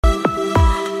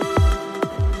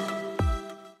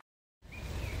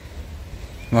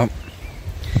Well,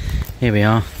 here we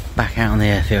are, back out on the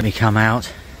airfield. We come out,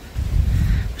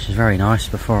 which is very nice,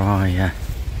 before I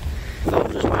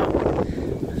fold as well.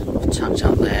 Sort of tucked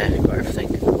up there, got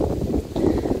everything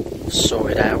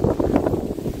sorted out,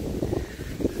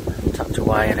 tucked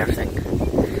away and everything in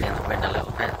the wind a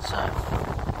little bit, so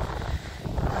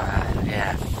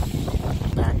yeah,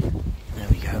 there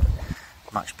we go,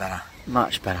 much better,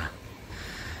 much better.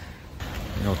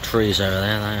 The old trees over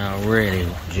there, they are really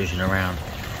juicing around.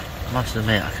 I must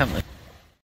admit, I can't believe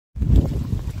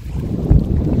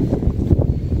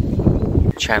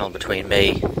the channel between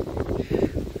me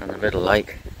and the middle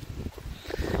lake.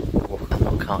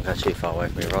 I can't go too far away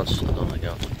from my rods, I don't want to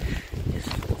go. Is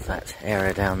that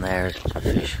area down there is I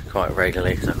fish quite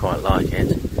regularly because I quite like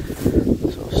it.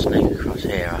 Sort of sneak across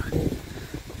here.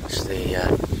 That's the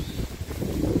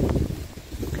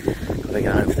big